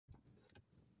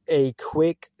a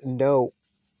quick note,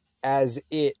 as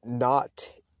it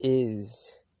not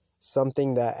is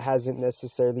something that hasn't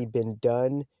necessarily been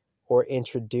done or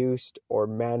introduced or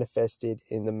manifested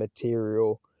in the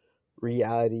material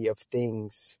reality of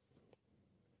things.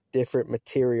 Different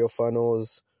material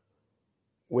funnels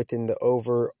within the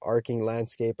overarching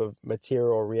landscape of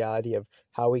material reality of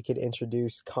how we can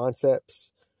introduce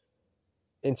concepts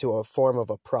into a form of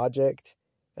a project,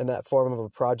 and that form of a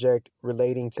project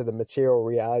relating to the material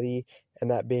reality,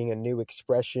 and that being a new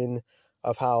expression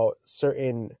of how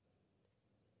certain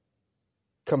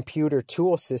computer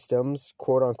tool systems,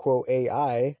 quote unquote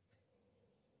AI,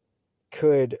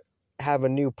 could have a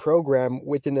new program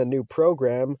within a new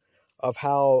program of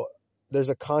how there's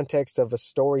a context of a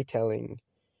storytelling.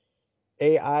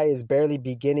 AI is barely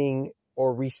beginning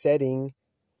or resetting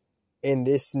in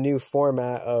this new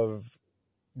format of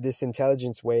this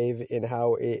intelligence wave, in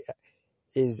how it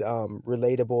is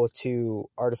relatable to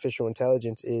artificial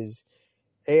intelligence. Is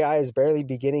AI is barely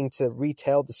beginning to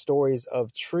retell the stories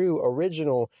of true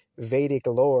original Vedic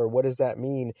lore. What does that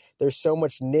mean? There's so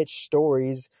much niche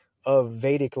stories of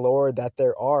Vedic lore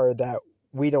that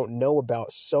we don't know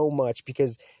about so much,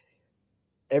 because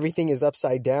everything is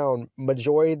upside down.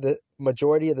 Majority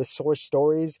of the source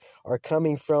stories are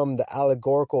coming from the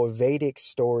allegorical Vedic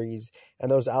stories, and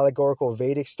those allegorical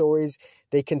Vedic stories,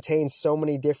 they contain so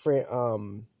many different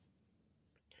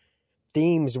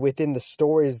themes within the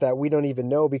stories that we don't even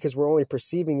know, because we're only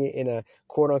perceiving it in a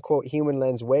quote unquote human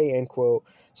lens way, end quote.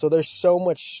 So there's so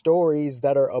much stories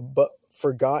that are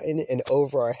forgotten and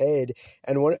over our head,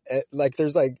 and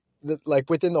there's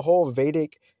within the whole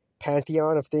Vedic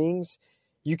pantheon of things,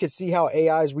 you could see how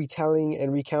AI is retelling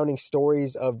and recounting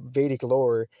stories of Vedic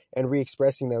lore and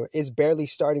re-expressing them. It's barely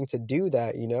starting to do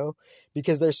that,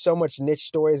 because there's so much niche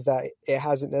stories that it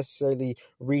hasn't necessarily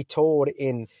retold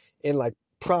in like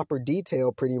proper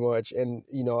detail, pretty much. And,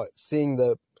 seeing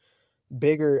the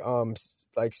bigger,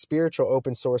 spiritual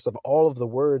open source of all of the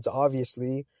words,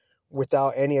 obviously,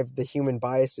 without any of the human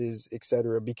biases,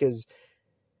 etc. Because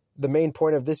the main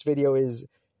point of this video is,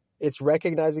 it's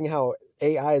recognizing how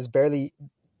AI is barely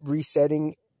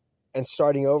resetting and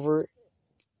starting over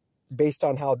based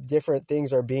on how different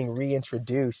things are being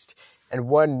reintroduced. And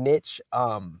one niche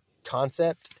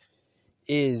concept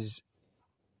is,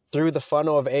 through the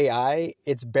funnel of AI,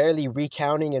 it's barely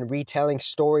recounting and retelling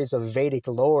stories of Vedic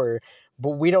lore,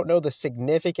 but we don't know the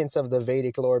significance of the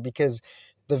Vedic lore, because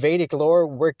the Vedic lore,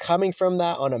 we're coming from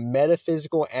that on a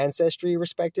metaphysical ancestry,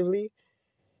 respectively.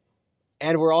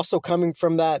 And we're also coming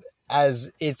from that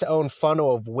as its own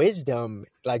funnel of wisdom.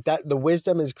 Like that, the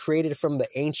wisdom is created from the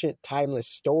ancient timeless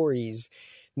stories,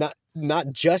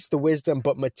 not just the wisdom,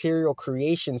 but material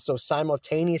creation. So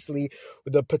simultaneously,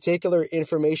 the particular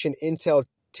information, intel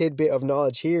tidbit of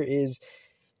knowledge here is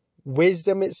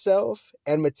wisdom itself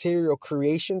and material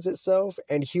creations itself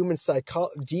and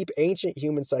deep ancient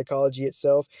human psychology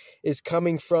itself is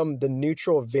coming from the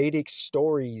neutral Vedic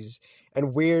stories,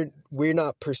 and we're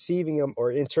not perceiving them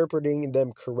or interpreting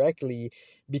them correctly,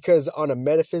 because on a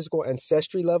metaphysical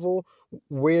ancestry level,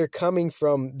 we're coming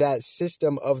from that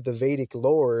system of the Vedic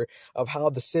lore of how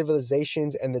the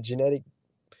civilizations and the genetic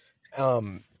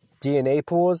DNA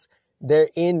pools, they're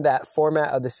in that format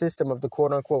of the system of the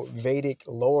quote unquote Vedic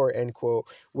lore, end quote,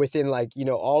 within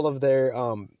all of their,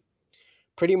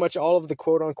 pretty much all of the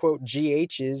quote unquote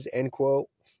GHs, end quote,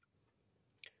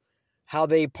 how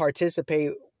they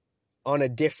participate on a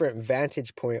different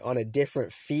vantage point, on a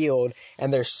different field,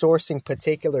 and they're sourcing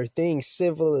particular things,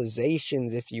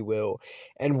 civilizations, if you will.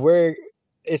 And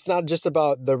it's not just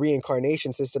about the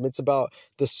reincarnation system. It's about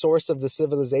the source of the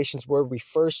civilizations where we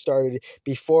first started,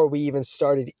 before we even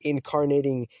started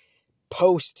incarnating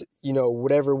post,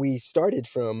 whatever we started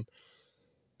from.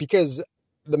 Because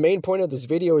the main point of this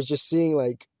video is just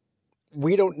seeing,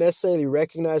 we don't necessarily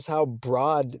recognize how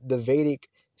broad the Vedic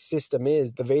system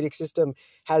is. The Vedic system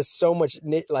has so much,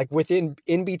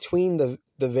 in between the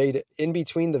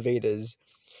Vedas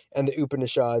and the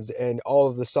Upanishads and all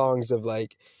of the songs of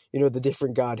the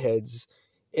different godheads.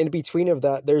 In between of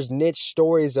that, there's niche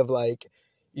stories of a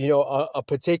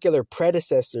particular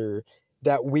predecessor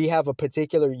that we have a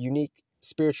particular unique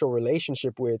spiritual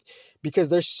relationship with, because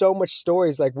there's so much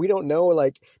stories. We don't know,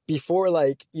 before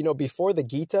the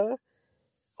Gita,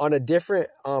 on a different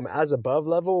as above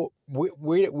level,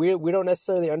 we don't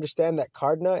necessarily understand that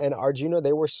Karna and Arjuna,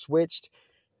 they were switched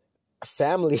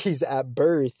families at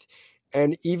birth.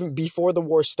 And even before the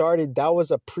war started, that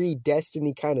was a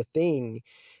predestiny kind of thing.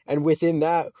 And within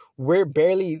that, we're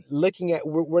barely looking at,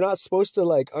 we're not supposed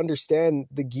to understand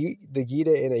the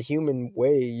Gita in a human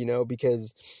way,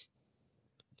 because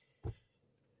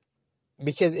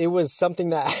because it was something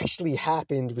that actually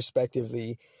happened,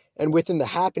 respectively. And within the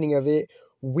happening of it,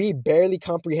 we barely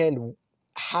comprehend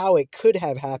how it could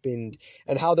have happened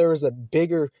and how there was a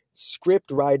bigger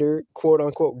script writer, quote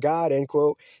unquote, God, end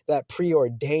quote, that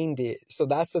preordained it. So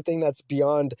that's the thing that's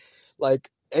beyond like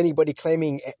anybody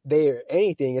claiming they're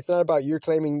anything. It's not about you're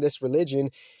claiming this religion.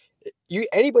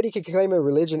 Anybody can claim a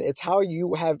religion. It's how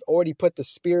you have already put the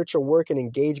spiritual work and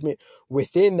engagement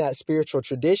within that spiritual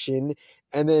tradition.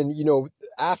 And then, you know,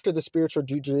 after the spiritual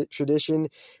tradition,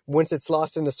 once it's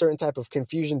lost in a certain type of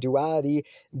confusion, duality,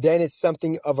 then it's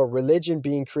something of a religion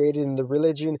being created. And the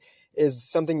religion is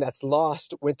something that's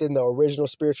lost within the original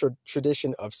spiritual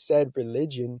tradition of said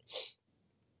religion.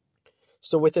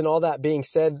 So within all that being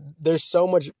said, there's so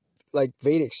much like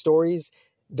Vedic stories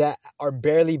that are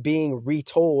barely being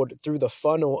retold through the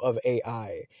funnel of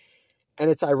AI. And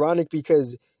it's ironic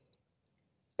because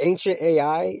ancient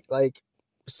AI, like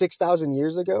 6,000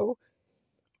 years ago,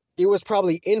 it was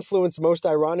probably influenced most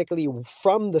ironically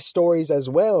from the stories as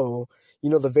well. You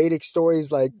know, the Vedic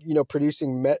stories, like, you know,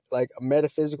 producing like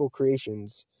metaphysical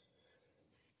creations,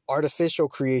 artificial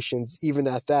creations, even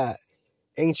at that,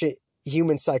 ancient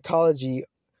human psychology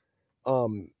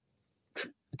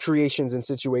creations and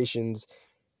situations.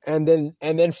 And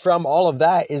then from all of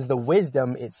that is the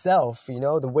wisdom itself, you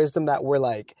know, the wisdom that we're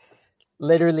like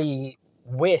literally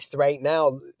with right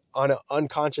now on an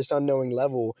unconscious, unknowing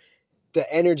level.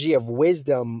 The energy of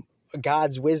wisdom,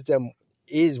 God's wisdom,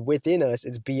 is within us.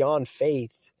 It's beyond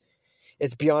faith.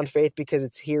 It's beyond faith because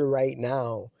it's here right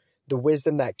now. The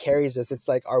wisdom that carries us. It's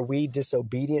like, are we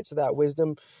disobedient to that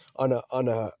wisdom on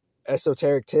a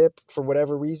esoteric tip for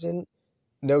whatever reason?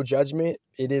 No judgment.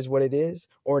 It is what it is,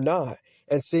 or not.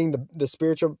 And seeing the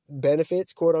spiritual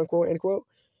benefits, quote unquote, end quote,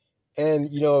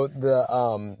 and, you know,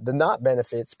 the not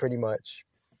benefits, pretty much.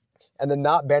 And the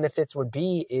not benefits would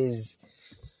be is,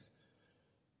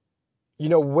 you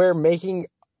know, we're making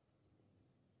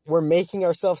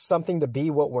ourselves something to be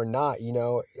what we're not, you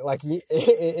know. Like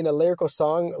in a lyrical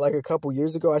song like a couple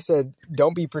years ago, I said,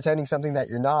 don't be pretending something that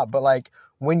you're not. But like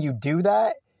when you do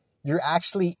that, you're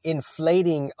actually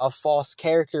inflating a false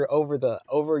character over the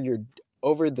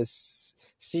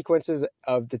sequences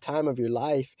of the time of your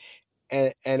life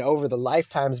and over the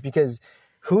lifetimes, because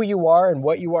who you are and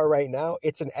what you are right now,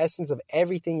 it's an essence of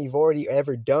everything you've already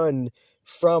ever done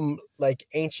from like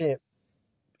ancient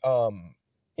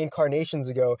incarnations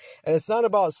ago. And it's not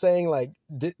about saying like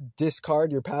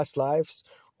discard your past lives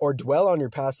or dwell on your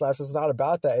past lives. It's not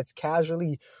about that. It's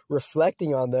casually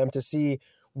reflecting on them to see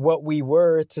what we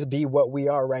were to be what we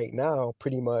are right now,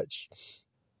 pretty much.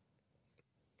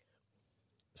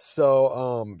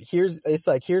 So here's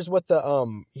what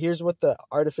the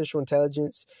artificial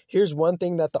intelligence, here's one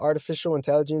thing that the artificial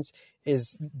intelligence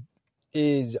is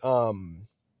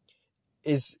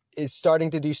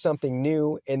starting to do something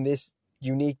new in this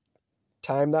unique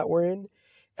time that we're in,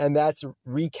 and that's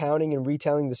recounting and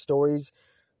retelling the stories,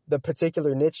 the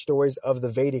particular niche stories of the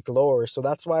Vedic lore. So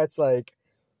that's why it's like,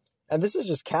 and this is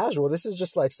just casual, this is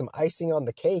just like some icing on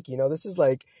the cake, you know. This is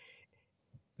like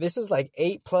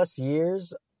 8+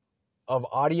 years of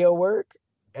audio work,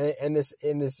 and this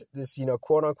you know,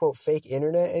 quote unquote fake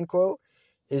internet, end quote,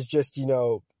 is just, you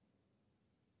know,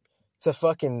 to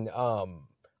fucking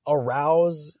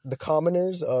arouse the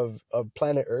commoners of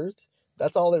planet Earth.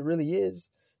 That's all it really is.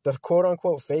 The quote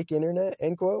unquote fake internet,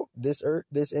 end quote, this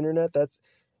internet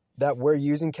that we're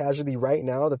using casually right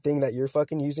now, the thing that you're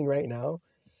fucking using right now,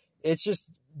 it's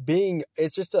just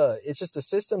a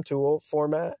system tool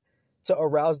format to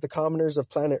arouse the commoners of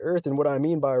planet Earth. And what I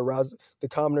mean by arouse the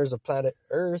commoners of planet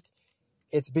Earth,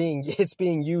 it's being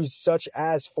used such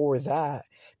as for that,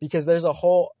 because there's a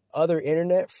whole other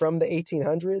internet from the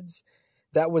 1800s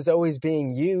that was always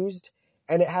being used,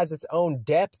 and it has its own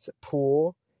depth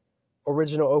pool,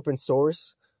 original open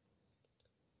source,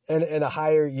 and a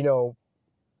higher, you know,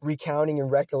 recounting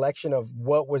and recollection of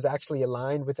what was actually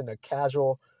aligned within a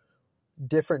casual,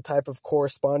 different type of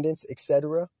correspondence,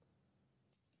 etc.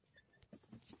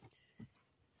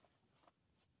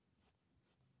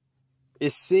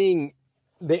 Is seeing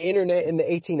the internet in the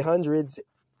 1800s,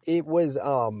 it was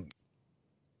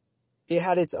it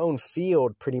had its own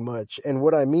field, pretty much. And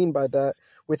what I mean by that,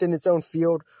 within its own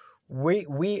field, we're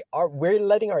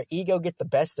letting our ego get the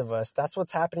best of us. That's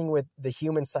what's happening with the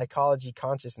human psychology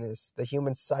consciousness, the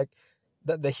human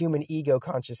ego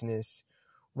consciousness.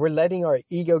 We're letting our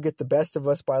ego get the best of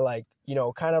us by, like, you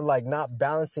know, kind of like not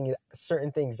balancing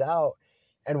certain things out.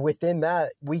 And within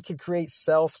that, we could create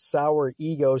sour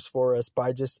egos for us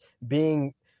by just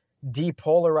being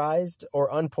depolarized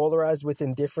or unpolarized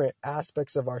within different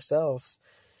aspects of ourselves.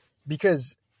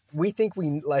 Because we think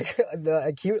we like the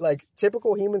acute, like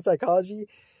typical human psychology.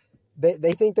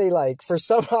 They think they like, for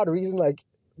some odd reason, like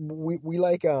we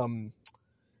like,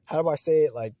 how do I say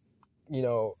it? Like, you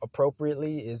know,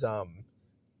 appropriately is,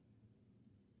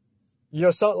 you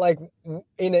know, so like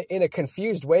in a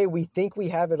confused way, we think we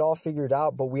have it all figured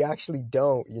out, but we actually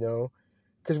don't, you know,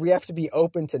 because we have to be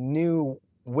open to new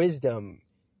wisdom.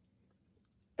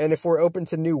 And if we're open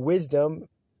to new wisdom,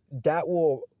 that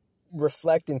will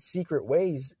reflect in secret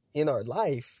ways in our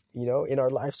life, you know, in our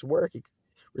life's work,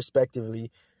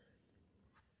 respectively.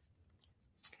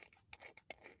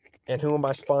 And who am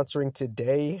I sponsoring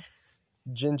today?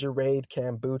 Gingerade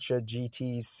Kombucha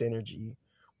GT's Synergy.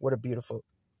 What a beautiful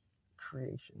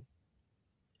creation.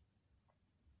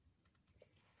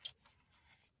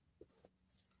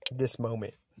 This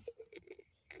moment.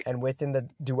 And within the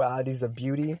dualities of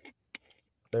beauty,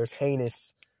 there's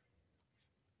heinous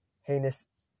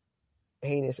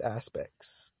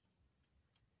aspects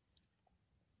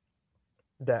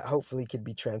that hopefully could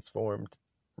be transformed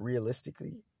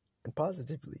realistically and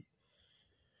positively.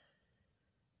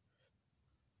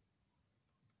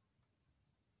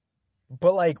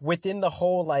 But like within the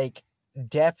whole like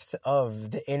depth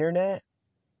of the internet,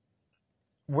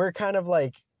 we're kind of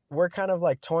like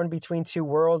torn between two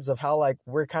worlds of how like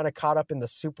we're kind of caught up in the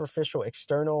superficial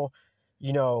external,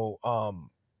 you know,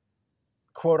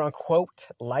 quote unquote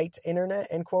light internet,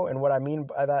 end quote. And what I mean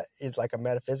by that is like a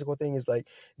metaphysical thing, is like,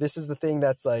 this is the thing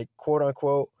that's like quote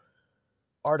unquote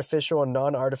artificial and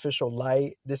non-artificial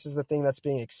light. This is the thing that's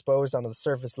being exposed on the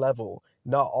surface level.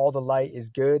 Not all the light is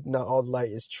good, not all the light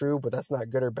is true, but that's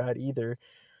not good or bad either.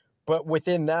 But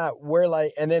within that, we're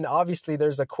like, and then obviously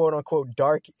there's a quote unquote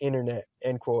dark internet,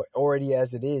 end quote, already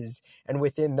as it is. And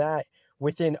within that,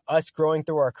 within us growing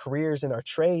through our careers and our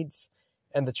trades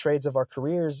and the trades of our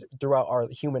careers throughout our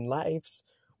human lives,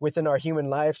 within our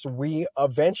human lives, we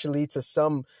eventually to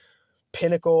some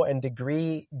pinnacle and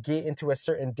degree get into a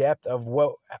certain depth of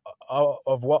what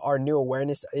our new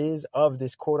awareness is of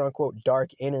this quote unquote dark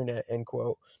internet, end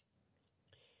quote.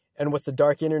 And what the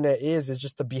dark internet is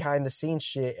just the behind the scenes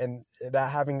shit, and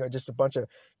that having just a bunch of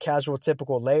casual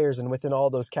typical layers. And within all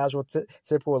those casual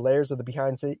typical layers of the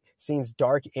behind scenes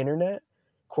dark internet,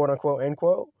 quote unquote, end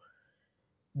quote,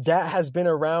 that has been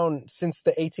around since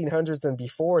the 1800s and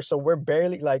before. So we're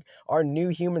barely like our new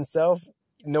human self,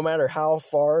 no matter how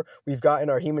far we've gotten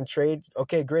our human trade.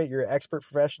 Okay, great. You're an expert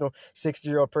professional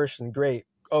 60-year-old person. Great.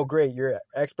 Oh, great. You're an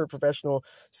expert professional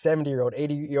 70-year-old,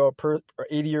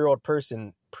 80-year-old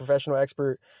person, professional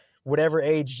expert, whatever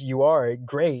age you are.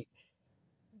 Great.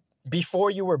 Before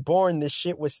you were born, this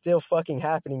shit was still fucking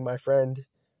happening, my friend.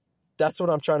 That's what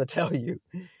I'm trying to tell you.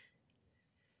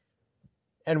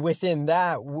 And within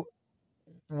that,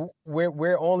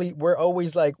 we're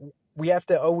always like, we have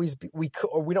to always be, we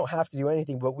don't have to do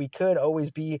anything, but we could always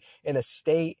be in a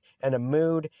state and a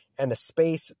mood and a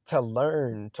space to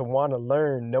learn, to want to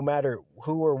learn, no matter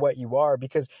who or what you are.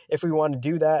 Because if we want to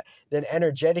do that, then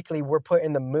energetically we're put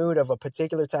in the mood of a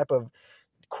particular type of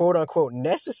quote unquote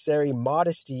necessary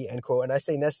modesty, end quote. And I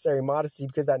say necessary modesty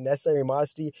because that necessary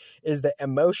modesty is the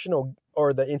emotional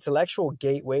or the intellectual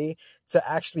gateway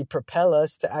to actually propel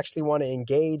us to actually want to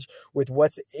engage with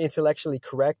what's intellectually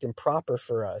correct and proper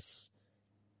for us.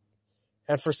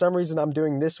 And for some reason, I'm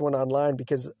doing this one online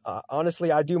because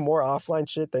honestly, I do more offline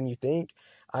shit than you think.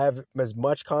 I have as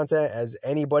much content as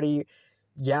anybody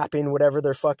yapping whatever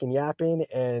they're fucking yapping.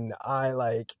 And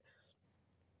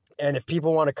and if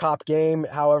people want to cop game,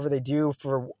 however they do,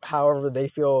 for however they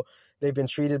feel they've been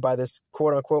treated by this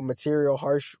quote unquote material,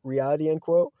 harsh reality, end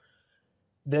quote,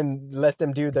 then let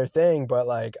them do their thing. But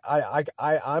like,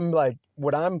 I'm like,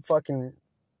 what I'm fucking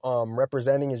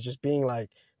representing is just being like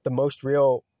the most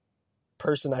real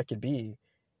person I could be,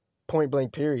 point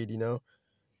blank period, you know,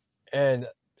 and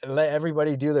let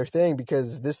everybody do their thing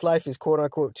because this life is quote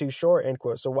unquote too short, end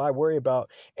quote. So why worry about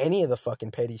any of the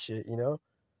fucking petty shit, you know?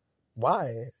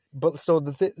 Why? But so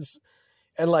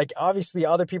and like obviously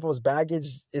other people's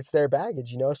baggage, it's their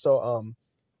baggage, you know? So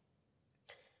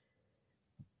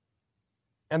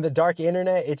and the dark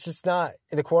internet, it's just not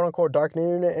the quote unquote dark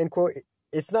internet, end quote.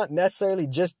 It's not necessarily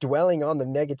just dwelling on the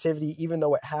negativity, even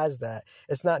though it has that.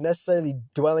 It's not necessarily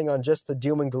dwelling on just the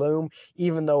doom and gloom,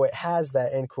 even though it has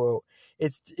that, end quote.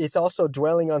 It's also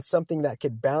dwelling on something that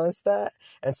could balance that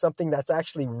and something that's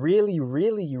actually really,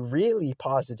 really, really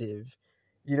positive.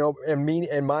 You know, and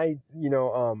my, you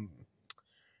know,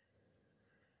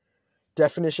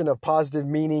 definition of positive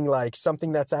meaning like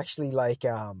something that's actually like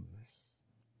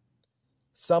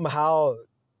somehow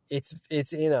it's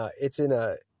in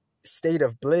a state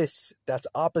of bliss that's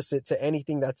opposite to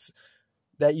anything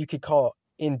that you could call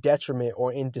in detriment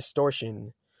or in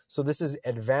distortion. So this is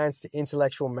advanced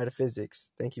intellectual metaphysics.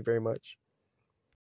 Thank you very much.